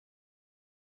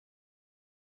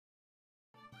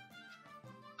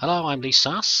Hello, I'm Lee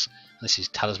Sass, and this is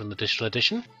Talisman the Digital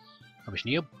Edition,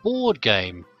 publishing you a board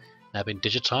game, now been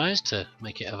digitised to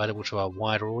make it available to our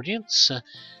wider audience.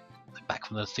 Back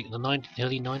from the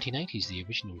early 1980s, the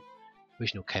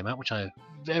original came out, which I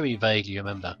very vaguely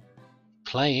remember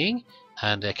playing,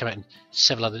 and came out in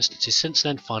several other instances since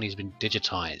then. Finally, has been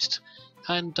digitised,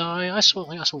 and I saw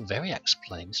Variax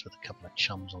playing this with a couple of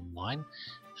chums online,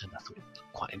 and I thought it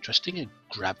looked quite interesting and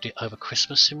grabbed it over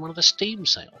Christmas in one of the Steam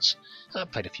sales. I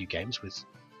played a few games with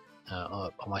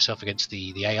myself against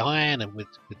the AI and with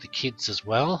the kids as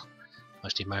well,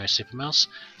 mostly Mario Super Mouse.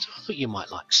 So I thought you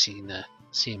might like seeing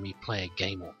me play a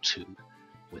game or two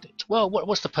with it. Well,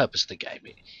 what's the purpose of the game?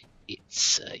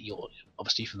 It's you're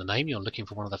obviously from the name, you're looking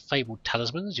for one of the fabled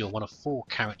talismans. You're one of 4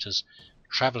 characters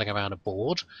travelling around a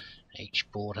board.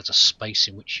 Each board has a space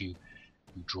in which you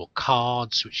draw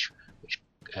cards, which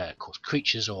cause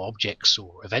creatures or objects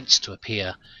or events to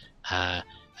appear, and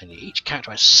each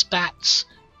character has stats,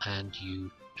 and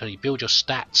you build your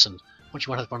stats, and once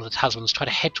you have one of the talismans, try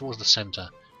to head towards the centre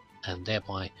and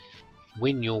thereby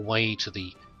win your way to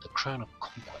the Crown of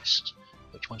Conquest,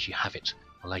 which once you have it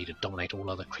will allow you to dominate all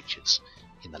other creatures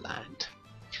in the land.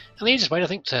 And the easiest way I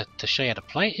think to show you how to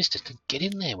play it is just to get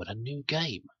in there with a new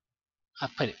game.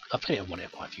 I've played it and won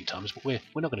it quite a few times, but we're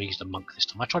not going to use the monk this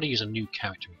time. I try to use a new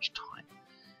character each time.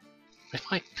 If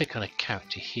I click on a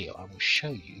character here, I will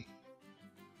show you,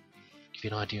 give you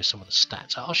an idea of some of the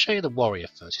stats. I'll show you the warrior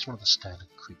first. It's one of the standard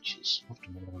creatures,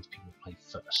 often one of the ones people play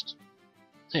first.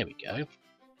 There we go.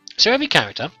 So every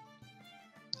character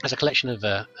has a collection of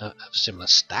similar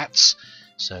stats.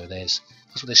 So there's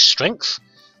strength,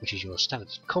 which is your standard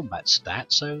combat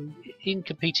stat. So in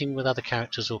competing with other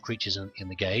characters or creatures in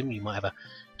the game, you might have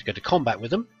to go to combat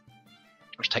with them,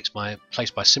 which takes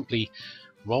place by simply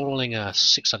rolling a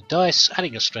 6-sided dice,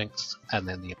 adding your strength, and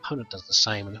then the opponent does the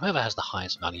same, and whoever has the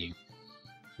highest value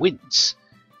wins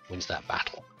that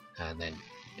battle. And then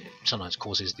sometimes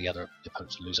causes the opponent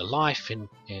to lose a life in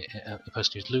the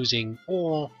person who's losing,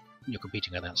 or when you're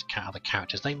competing against other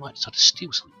characters, they might decide to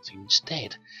steal something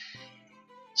instead.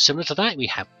 Similar to that, we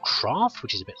have craft,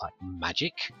 which is a bit like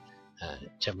magic.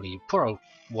 Generally, poor old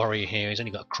warrior here has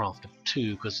only got a craft of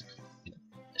 2 because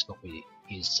it's not really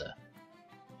his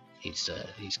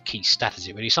key stat, is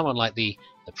it really? Someone like the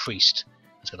priest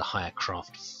has got a higher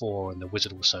craft of 4, and the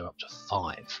wizard also up to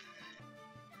 5.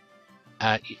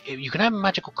 You can have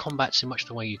magical combats in much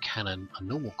the way you can a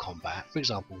normal combat. For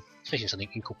example, especially something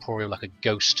incorporeal like a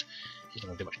ghost, it's not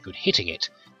going to do much good hitting it,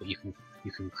 but you can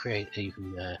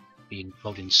be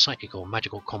involved in psychic or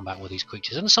magical combat with these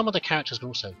creatures, and some of the characters can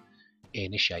also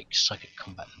initiate psychic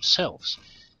combat themselves, in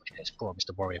which case poor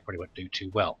Mr. Warrior probably won't do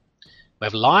too well. We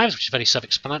have lives, which is very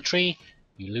self-explanatory.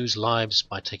 You lose lives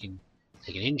by taking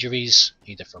injuries,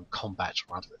 either from combat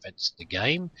or other events in the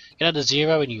game. You get down to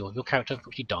 0 and your character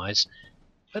unfortunately dies.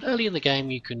 But early in the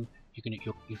game, you can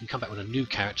come back with a new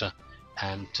character,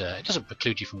 and it doesn't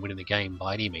preclude you from winning the game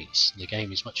by any means. The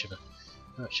game is much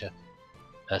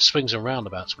a swings and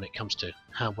roundabouts when it comes to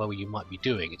how well you might be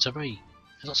doing. There's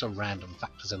lots of random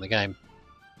factors in the game.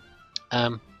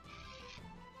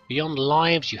 Beyond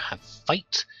lives, you have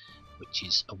fate, which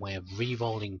is a way of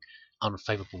re-rolling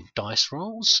unfavourable dice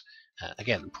rolls.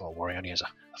 Again, the poor warrior only has a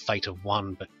fate of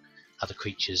 1, but other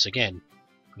creatures, again,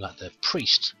 like the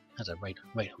priest, has a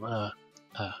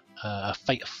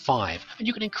fate of 5. And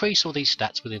you can increase all these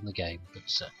stats within the game, but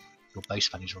your base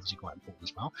values are obviously quite important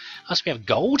as well. So we have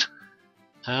gold.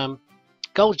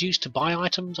 Gold's used to buy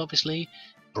items, obviously,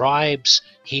 bribes,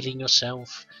 healing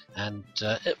yourself, and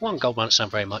 1 gold might not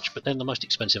sound very much, but then the most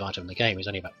expensive item in the game is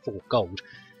only about 4 gold.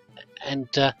 And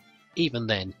even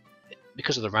then,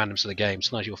 because of the randomness of the game,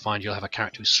 sometimes you'll find you'll have a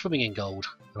character who's swimming in gold,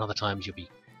 and other times you'll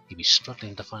be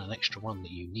struggling to find an extra one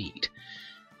that you need.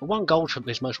 But 1 gold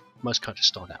is most characters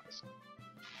start out with.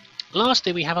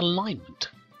 Lastly, we have alignment.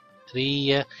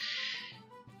 The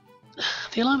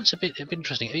alignment's a bit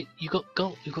interesting. You've got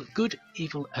good,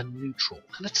 evil, and neutral,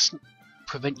 and that doesn't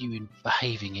prevent you in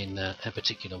behaving in a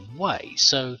particular way.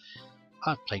 So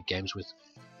I've played games with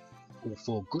all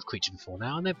 4 good creatures before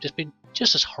now, and they've just been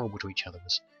just as horrible to each other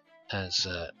as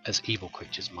evil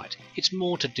creatures might. It's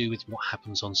more to do with what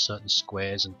happens on certain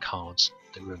squares and cards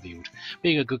that are revealed.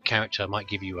 Being a good character might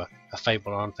give you a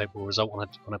favourable or unfavourable result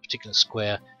on a particular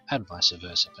square, and vice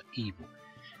versa for evil.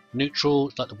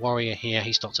 Neutral, like the warrior here,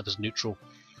 he starts off as neutral,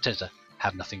 tends to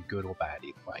have nothing good or bad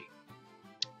either way.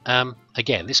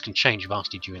 Again, this can change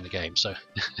vastly during the game, so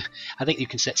I think you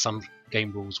can set some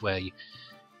game rules where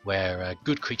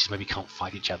good creatures maybe can't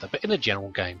fight each other, but in a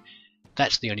general game,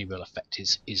 that's the only real effect,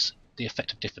 is the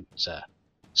effect of different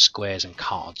squares and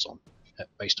cards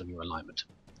based on your alignment.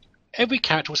 Every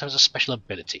character also has a special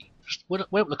ability. We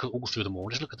won't look at all through them all.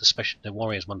 Just look at the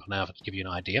warriors one for now to give you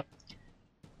an idea.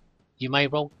 You may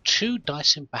roll 2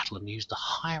 dice in battle and use the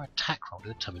higher attack roll to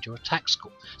determine your attack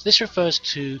score. So this refers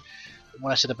to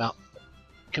what I said about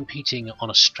competing on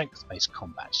a strength-based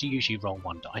combat. So you usually roll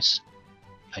 1 dice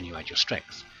and you add your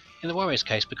strength. In the warrior's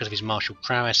case, because of his martial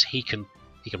prowess, he can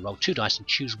roll 2 dice and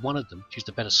choose one of them, choose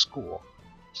the better score,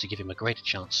 to give him a greater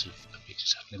chance of being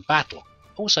successful in battle.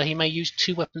 Also, he may use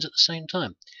 2 weapons at the same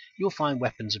time. You'll find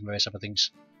weapons and various other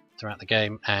things throughout the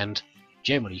game, and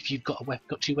generally, if you've got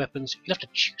 2 weapons, you'll have to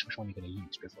choose which one you're going to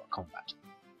use before a combat.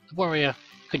 The warrior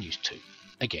can use 2,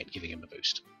 again giving him a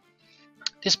boost.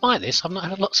 Despite this, I've not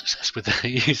had a lot of success with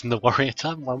using the warrior. I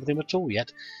haven't won with him at all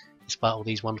yet, despite all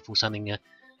these wonderful sounding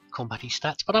combat-y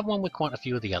stats, but I've won with quite a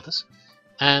few of the others.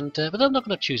 And but I'm not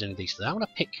going to choose any of these today. I want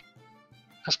to pick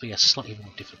possibly a slightly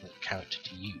more difficult character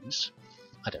to use.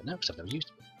 I don't know, because I've never used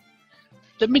it.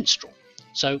 The minstrel.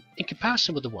 So, in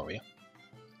comparison with the warrior,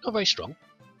 not very strong.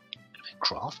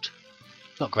 Craft.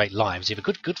 Not great lives, you have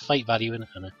a good fate value and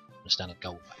a standard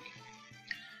gold value.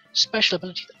 Special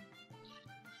ability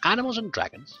though. Animals and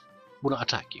dragons will not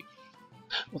attack you,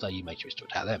 although you may choose to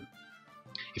attack them.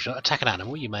 If you don't attack an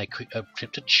animal, you may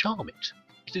attempt to charm it.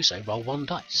 To do so, roll 1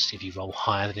 dice. If you roll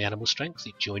higher than the animal's strength,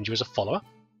 it joins you as a follower,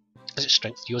 as its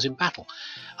strength yours in battle.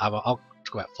 I'll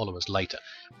talk about followers later,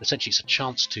 but essentially it's a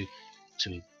chance to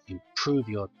improve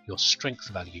your strength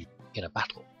value in a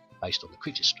battle based on the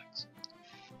creature's strength.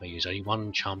 You may use only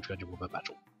 1 charm to enter a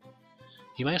battle.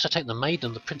 You may also take the maiden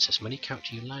and the princess from any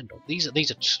character you land on. These are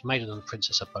maiden and the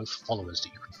princess are both followers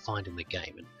that you can find in the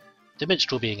game, and the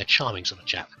minstrel, being a charming sort of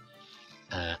chap,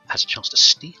 has a chance to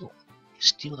steal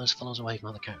those followers away from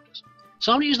other characters.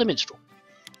 So I'm going to use the minstrel.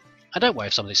 I don't worry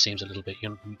if some of this seems a little bit, a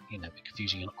bit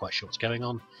confusing. You're not quite sure what's going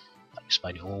on. I'll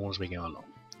explain it all as we go along.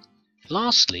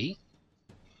 Lastly,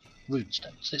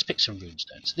 runestones. Let's pick some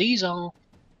runestones. These are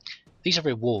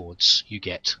rewards you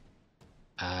get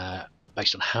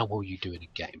based on how well you do in a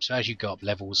game. So as you go up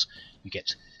levels, you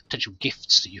get potential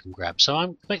gifts that you can grab. So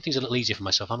to make things a little easier for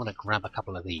myself, I'm going to grab a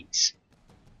couple of these.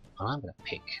 And I'm going to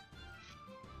pick.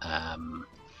 Let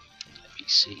me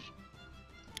see.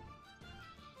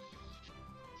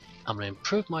 I'm going to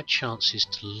improve my chances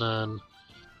to learn,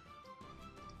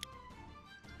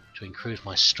 to increase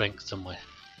my strength and my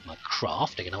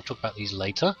craft. Again, I'll talk about these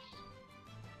later.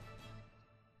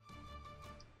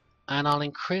 And I'll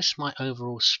increase my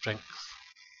overall strength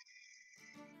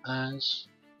as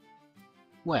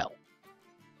well.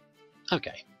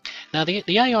 Okay. Now the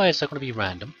AIs are going to be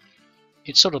random.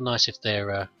 It's sort of nice if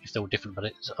they're all different,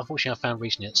 but unfortunately I found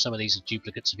recently that some of these are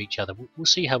duplicates of each other. We'll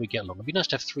see how we get along. It'd be nice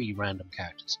to have 3 random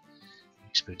characters.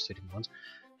 Experience 3 different ones.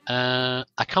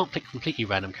 I can't pick completely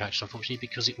random characters, unfortunately,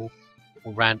 because it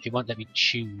won't let me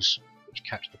choose which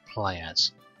character to play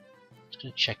as. I'm just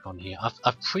going to check on here.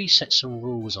 I've preset some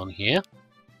rules on here.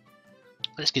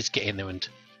 Let's just get in there and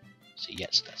see.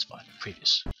 Yes, that's fine.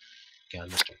 Previous. Go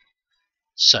and list.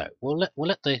 So we'll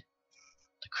let the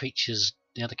creatures,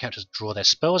 the other characters, draw their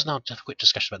spells, and I'll have a quick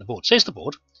discussion about the board. So here's the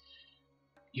board.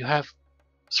 You have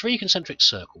 3 concentric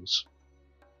circles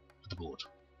of the board.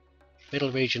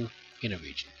 Middle region, inner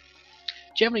region.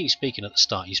 Generally speaking, at the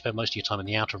start, you spend most of your time in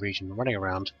the outer region running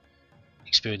around,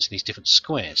 experiencing these different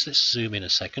squares. Let's zoom in a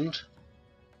second.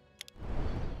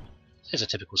 There's a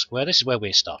typical square. This is where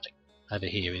we're starting. Over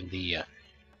here in the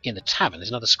tavern. There's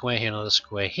another square here, another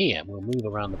square here. And we'll move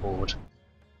around the board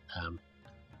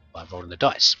by rolling the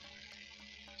dice.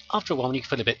 After a while, when you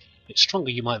feel a bit stronger,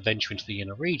 you might venture into the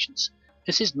inner regions.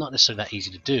 This is not necessarily that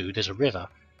easy to do. There's a river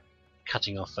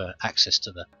cutting off access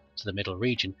to the middle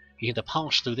region. You either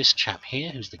pass through this chap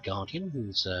here, who's the guardian,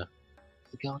 who's the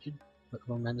guardian,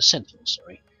 wrong man, the sentinel.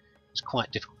 Sorry, it's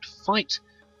quite difficult to fight.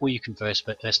 Or you can verse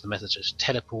the methods of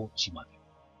teleports. You might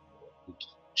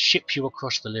ship you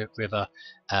across the river.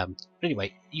 But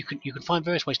anyway, you can find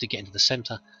various ways to get into the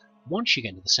center. Once you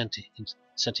get into the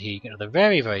center here, you get to the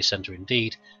very, very center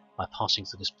indeed by passing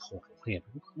through this portal here.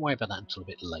 But we won't worry about that until a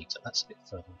bit later. That's a bit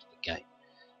further into the game.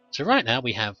 So right now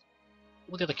we have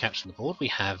all the other characters on the board. We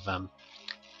have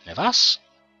us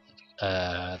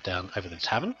down over the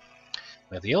tavern.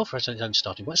 We have the elf as its own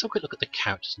starting point. Let's have a quick look at the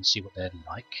characters and see what they're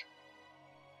like.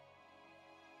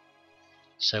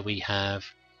 So we have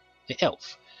the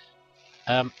elf.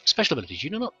 Special abilities.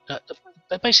 You know, not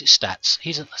the basic stats.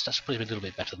 That's probably a little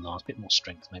bit better than ours. A bit more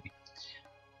strength, maybe.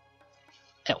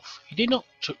 Elf. You need not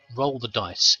to roll the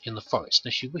dice in the forest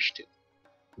unless you wish to.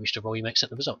 If you wish to roll, you may accept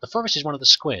the result. The forest is one of the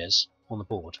squares on the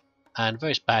board, and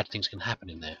various bad things can happen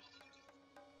in there.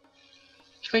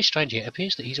 It's very strange here. It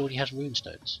appears that he already has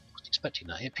runestones. I wasn't expecting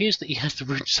that. It appears that he has the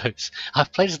runestones.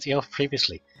 I've played as the elf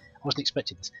previously. wasn't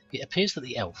expecting this. It appears that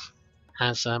the elf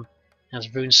has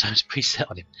runestones preset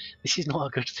on him. This is not a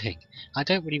good thing. I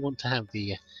don't really want to have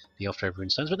the elf to have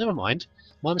runestones, but never mind.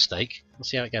 My mistake. We'll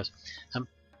see how it goes.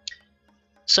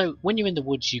 So when you're in the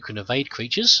woods, you can evade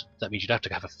creatures. That means you'd have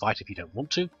to have a fight if you don't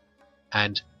want to,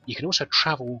 and you can also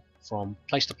travel from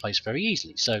place to place very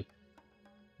easily. So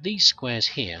these squares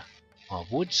here are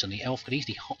woods, and the elf could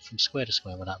easily hop from square to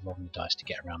square without rolling the dice to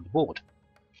get around the board.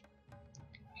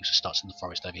 He also starts in the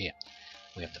forest over here.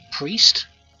 We have the priest.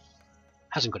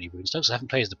 Hasn't got any runestones, so I haven't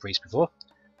played as the priest before.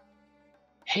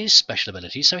 His special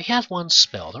ability, so he has one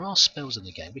spell. There are spells in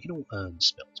the game. We can all earn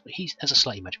spells, but he's as a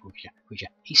slightly magical creature.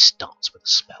 He starts with a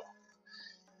spell.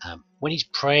 When he's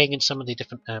praying in some of the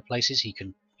different places, he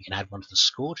can add one to the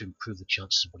score to improve the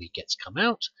chances of what he gets come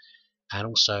out. And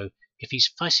also, if he's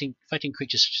fighting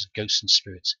creatures such as ghosts and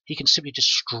spirits, he can simply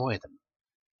destroy them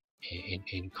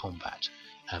in combat.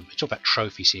 We talk about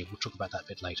trophies here. We'll talk about that a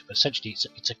bit later. But essentially,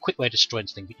 it's a quick way of destroying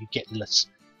something, but you get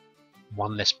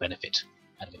one less benefit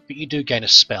out of it. But you do gain a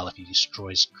spell if he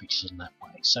destroys creatures in that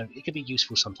way. So it can be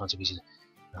useful sometimes if he's in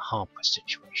a hard-pressed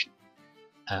situation.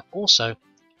 Also,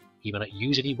 he may not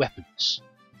use any weapons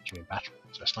during battle,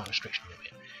 so a slight restriction over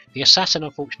here. The assassin,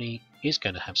 unfortunately, is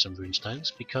going to have some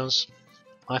runestones because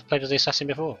I've played as the assassin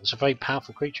before. It's a very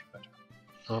powerful creature, but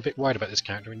I'm a bit worried about this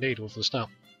character indeed, all for the start.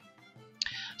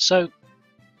 So,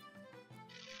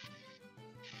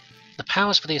 the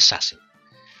powers for the assassin.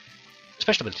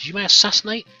 Special abilities. You may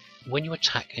assassinate when you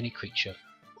attack any creature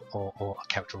or a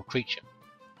character or creature.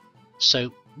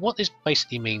 So what this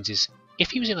basically means is,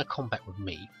 if he was in a combat with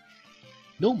me,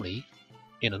 normally,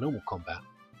 in a normal combat,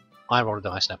 I roll a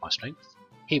dice and have my strength.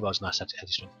 He rolls a dice and has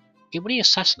his strength. When he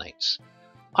assassinates,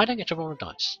 I don't get to roll a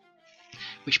dice.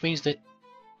 Which means that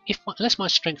unless my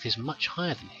strength is much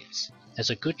higher than his, there's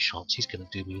a good chance he's going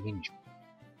to do me an injury.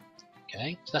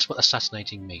 Okay? So that's what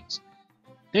assassinating means.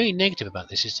 The only negative about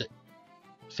this is that,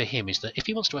 for him, is that if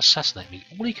he wants to assassinate me,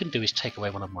 all he can do is take away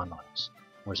one of my lives.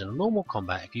 Whereas in a normal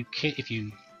combat, if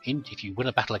you win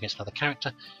a battle against another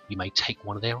character, you may take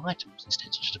one of their items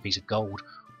instead, such as a piece of gold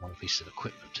or one piece of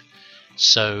equipment.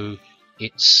 So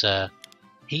it's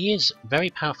he is very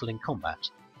powerful in combat,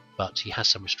 but he has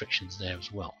some restrictions there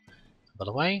as well. And by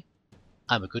the way,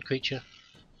 I'm a good creature.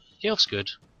 The elf's good,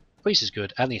 the priest is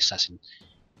good, and the assassin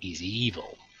is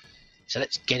evil. So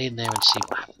let's get in there and see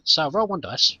what happens. So I'll roll one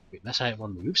dice. That's how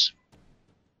one moves.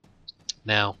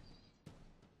 Now,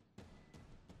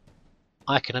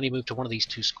 I can only move to one of these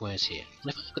two squares here. And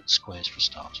if I look at the squares for a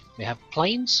start, we have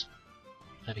plains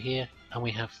over here, and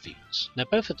we have fields. Now,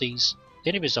 both of these,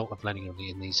 the only result of landing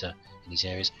in these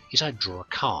areas is I draw a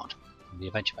card from the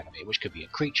adventure pack over here, which could be a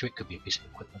creature, it could be a piece of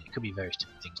equipment, it could be various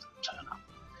different things that will turn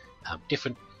up.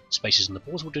 Different spaces on the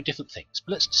boards will do different things,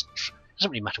 but it doesn't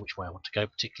really matter which way I want to go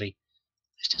particularly.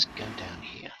 Let's just go down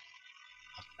here.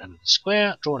 I've landed the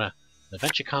square, drawn an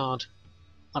adventure card,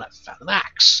 and I've found an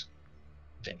axe.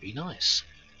 Very nice.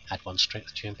 Add one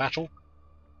strength during battle,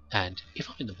 and if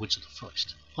I'm in the woods or the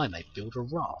forest, I may build a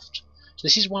raft. So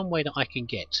this is one way that I can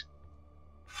get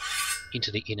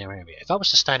into the inner area. If I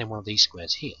was to stand in one of these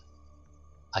squares here,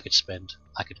 I could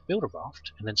build a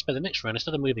raft, and then spend the next round,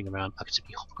 instead of moving around, I could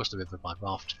simply hop across the river with my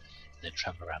raft, and then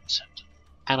travel around the centre.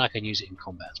 And I can use it in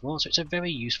combat as well, so it's a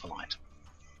very useful item.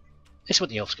 This is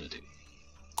what the elf's going to do.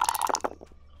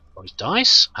 Roll his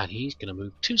dice, and he's going to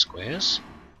move 2 squares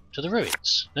to the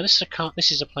ruins. Now this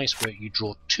is a place where you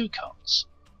draw 2 cards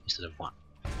instead of 1.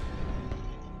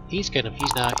 He's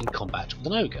now in combat with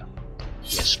an ogre.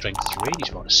 He has strength 3, and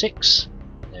he's rolled a 6.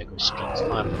 There goes strength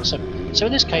 5 and a 7. So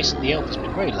in this case, the elf has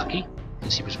been very lucky,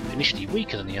 since he was initially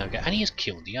weaker than the ogre, and he has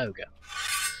killed the ogre.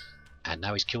 And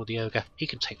now he's killed the ogre, he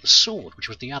can take the sword, which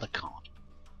was the other card.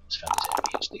 So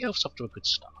the elf's off to a good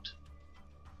start.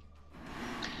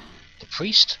 The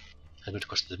priest, and of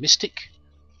course the mystic.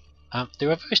 There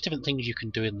are various different things you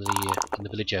can do in the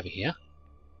village over here.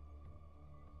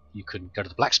 You can go to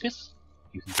the blacksmith,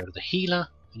 you can go to the healer,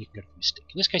 and you can go to the mystic.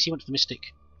 In this case, he went to the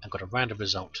mystic and got a random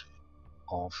result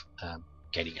of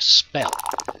gaining a spell.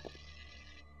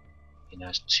 He now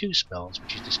has 2 spells,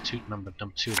 which is this number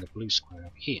 2 in the blue square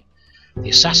over here. The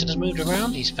assassin has moved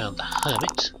around. He's found the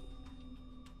hermit.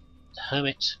 The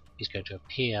hermit is going to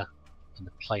appear in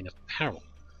the plane of peril.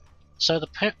 So a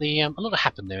lot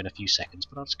happened there in a few seconds,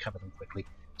 but I'll just cover them quickly.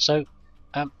 So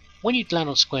when you land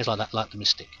on squares like that, like the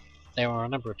mystic, there are a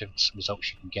number of different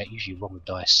results you can get. Usually you roll the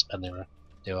dice, and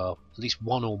there are at least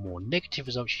 1 or more negative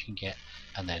results you can get,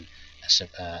 and then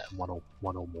one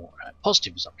or more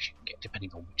positive results you can get,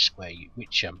 depending on which square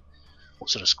what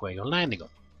sort of square you're landing on.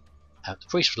 The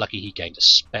priest was lucky; he gained a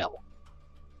spell.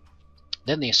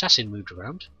 Then the assassin moved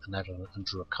around and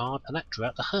drew a card, and that drew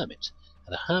out the hermit.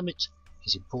 And the hermit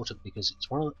is important because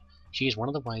she is one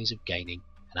of the ways of gaining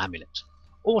an amulet.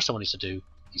 All someone needs to do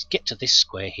is get to this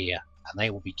square here, and they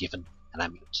will be given an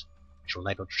amulet, which will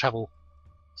enable them to travel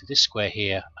to this square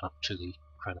here and up to the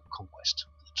Crown of Conquest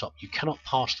at the top. You cannot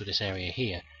pass through this area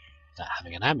here without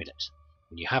having an amulet.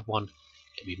 When you have one,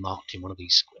 it will be marked in one of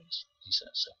these squares, these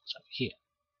circles over here.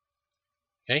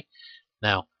 Okay.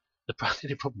 Now, the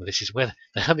problem with this is where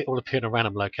the hermit will appear in a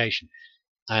random location,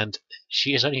 and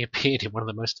she has only appeared in one of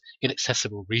the most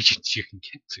inaccessible regions you can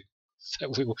get to. So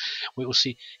we will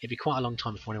see. It'll be quite a long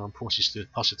time before anyone passes through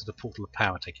the portal of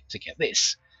power to get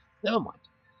this. Never mind.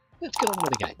 Let's get on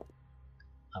with the game.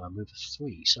 I'm going to move a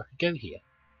 3, so I can go here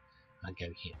and go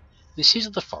here. This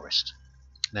is the forest.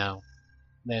 Now,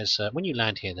 there's when you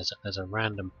land here, there's a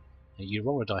random. You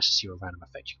roll a dice to see a random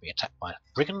effect. You can be attacked by a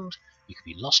brigand. You can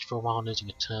be lost for a while, losing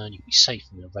a turn. You can be safe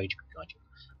from a rage could guide you.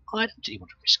 I don't really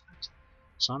want to risk that,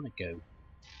 so I'm going to go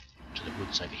to the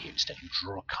woods over here instead and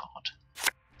draw a card.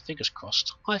 Fingers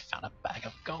crossed, I found a bag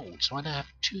of gold, so I now have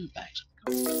 2 bags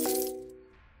of gold.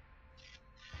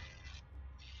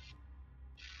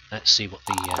 Let's see what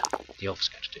the elf's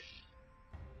going to do.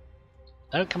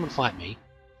 Don't come and fight me.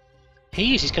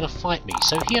 He's going to fight me,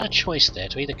 so he had a choice there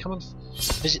to either come and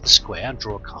visit the square and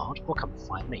draw a card, or come and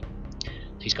fight me.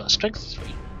 He's got a strength 3,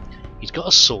 he's got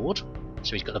a sword,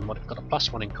 so he's got a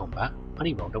 +1 in combat, and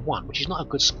he rolled a 1, which is not a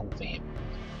good score for him.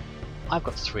 I've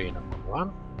got 3 in a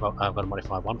 1. Well, I've got a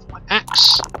modifier 1 for my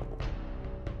axe.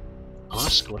 I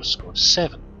scored a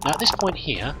 7. Now at this point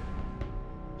here,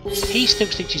 he still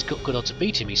thinks he's got good odds of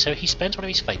beating me, so he spends one of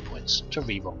his fate points to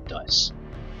re-roll dice.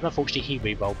 But unfortunately he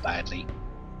re-rolled badly,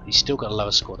 and he's still got a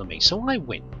lower score than me, so I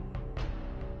win.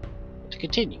 To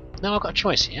continue. Now I've got a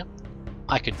choice here.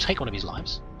 I can take one of his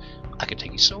lives, I can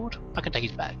take his sword, I can take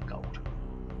his bag of gold.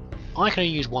 I can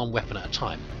only use 1 weapon at a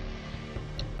time.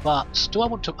 But do I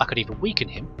want to? I could even weaken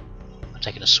him. I'm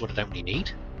taking a sword I don't really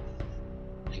need.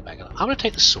 I'm going to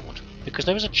take the sword because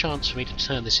there is a chance for me to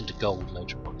turn this into gold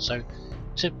later on. So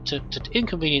to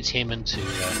inconvenience him and to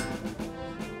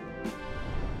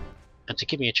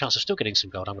give me a chance of still getting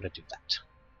some gold, I'm going to do that.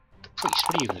 The priest.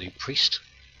 What are you going to do, priest?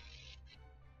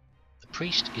 The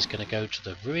priest is going to go to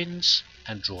the ruins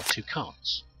and draw 2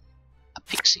 cards. A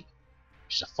pixie,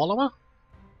 which is a follower,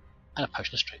 and a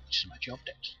potion of strength, which is a magic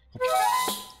object. Okay.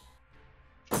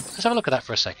 Let's have a look at that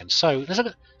for a second. So let's look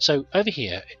at, over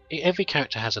here, every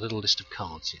character has a little list of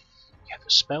cards here. You have your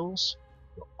spells,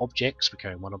 your objects, we're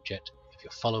carrying 1 object, you have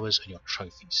your followers, and your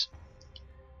trophies.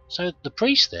 So the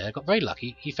priest there got very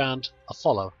lucky. He found a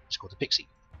follower. It's called the pixie.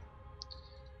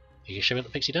 Can you show me what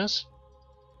the pixie does?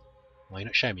 Why are you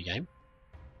not showing me, game?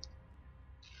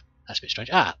 That's a bit strange.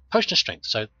 Potion of strength.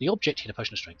 So the object here, the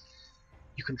potion of strength.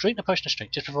 You can drink the potion of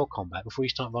strength just before combat, before you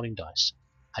start rolling dice,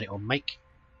 and it will make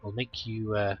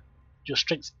you your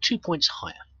strength 2 points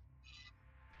higher,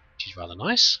 which is rather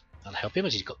nice. That'll help him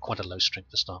as he's got quite a low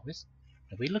strength to start with.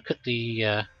 If we look at the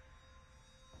again,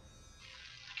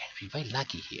 it's very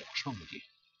laggy here. What's wrong with you?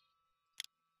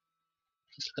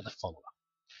 Let's look at the follower,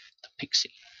 the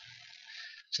pixie.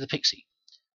 So the pixie.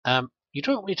 You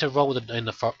don't need to roll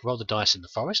the dice in the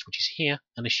forest, which is here,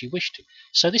 unless you wish to.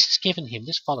 So this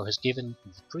follower has given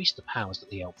the priest the powers that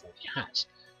the elf already has,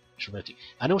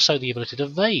 and also the ability to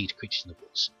evade creatures in the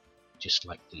woods, just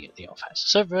like the elf has.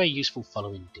 So a very useful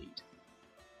follower indeed.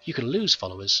 You can lose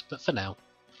followers, but for now,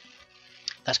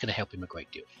 that's going to help him a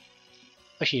great deal,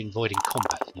 especially in avoiding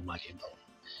combat that you might get involved.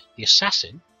 The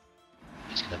assassin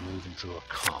is going to move and draw a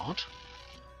card.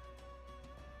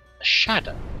 A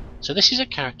shadow. So this is a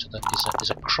character that is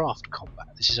a craft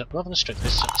combat. This is rather than a strength.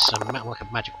 This is like a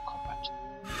magical combat.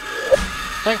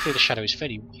 Thankfully, the shadow is a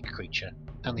fairly weak creature,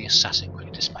 and the assassin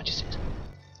quickly dispatches it.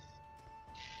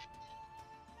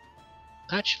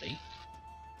 Actually,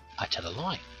 I tell a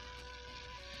lie.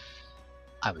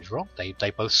 I was wrong.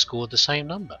 They both scored the same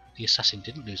number. The assassin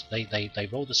didn't lose. They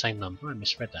rolled the same number. I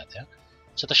misread that there.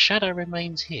 So the shadow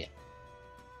remains here.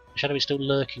 The shadow is still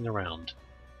lurking around,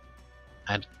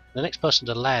 and the next person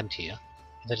to land here,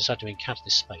 if they decide to encounter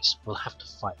this space, will have to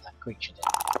fight that creature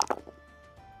there.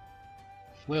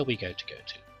 Where are we going to go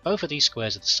to? Both of these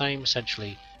squares are the same.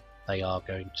 Essentially, they are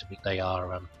going to be.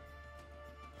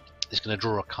 It's going to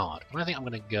draw a card. But I think I'm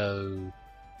going to go.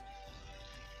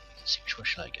 Let's see, which way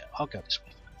should I go? I'll go this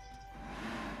way.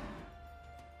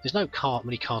 There's no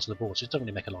many cards on the board, so it doesn't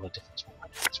really make a lot of difference.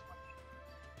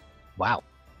 Wow.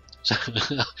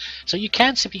 So you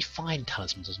can simply find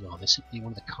talismans as well. They're simply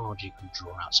one of the cards you can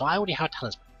draw out. So I already have a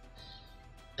talisman.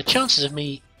 The chances of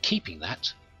me keeping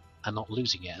that and not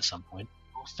losing it at some point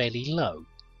are fairly low.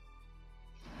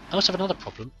 I also have another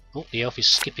problem. Oh, the elf is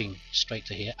skipping straight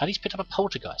to here, and he's picked up a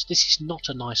poltergeist. This is not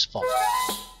a nice follow.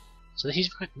 So this is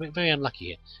very, very unlucky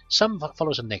here. Some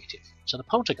follows are negative. So the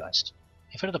poltergeist,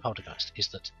 the effect of the poltergeist is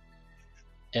that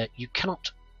you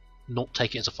cannot not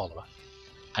take it as a follower.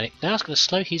 And it now is going to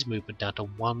slow his movement down to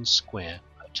 1 square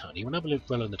per turn. He will never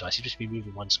roll on the dice, he'll just be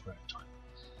moving 1 square at a time.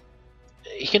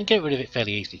 He can get rid of it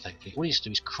fairly easily, thankfully. All he needs to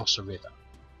do is cross a river.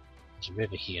 There's a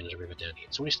river here and there's a river down here.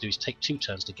 So all he needs to do is take 2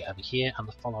 turns to get over here, and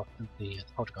the follower, the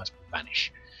poltergeist will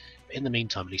vanish. But in the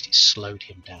meantime, at least it's slowed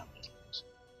him down a little bit.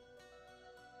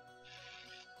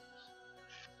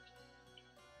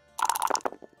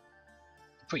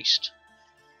 The priest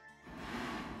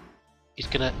is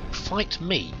going to fight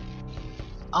me.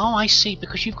 Oh, I see,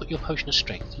 because you've got your potion of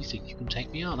strength, you think you can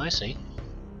take me on, I see.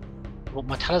 You want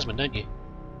my talisman, don't you?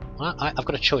 Well, I've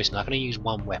got a choice now, I'm going to use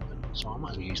 1 weapon, so I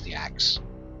might as well use the axe.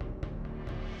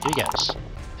 Here he goes.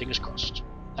 Fingers crossed.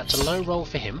 That's a low roll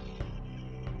for him,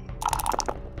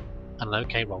 and an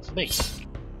okay roll for me.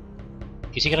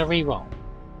 Is he going to re-roll?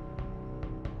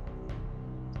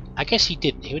 I guess he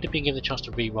didn't, he would have been given the chance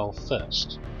to re-roll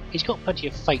first. He's got plenty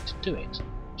of fate to do it.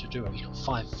 He's got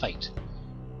 5 fate.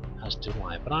 As do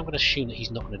I, but I'm going to assume that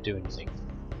he's not going to do anything.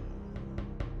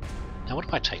 Now what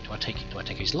do I take? Do I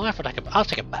take his life or I'll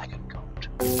take a bag of gold.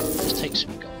 Let's take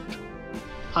some gold.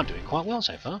 I'm doing quite well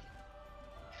so far.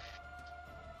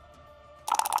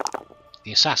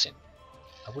 The assassin.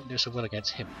 I wouldn't do so well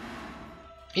against him.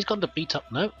 He's going to beat up...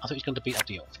 No, I thought he was going to beat up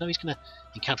the elf. No, he's going to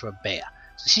encounter a bear.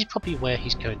 So this is probably where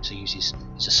he's going to use his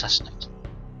assassinate.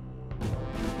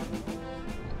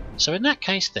 So in that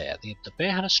case there, the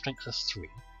bear had a strength of 3.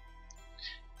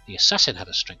 The assassin had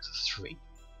a strength of 3,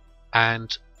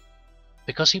 and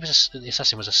because the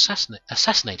assassin was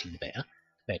assassinating the bear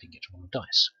didn't get to roll a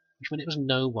dice, which meant it was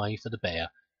no way for the bear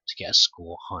to get a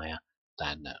score higher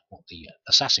than what the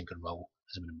assassin could roll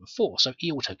as a minimum of 4, so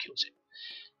he auto kills it.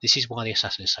 This is why the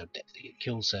assassin is so deadly. It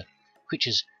kills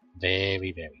creatures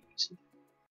very, very easily.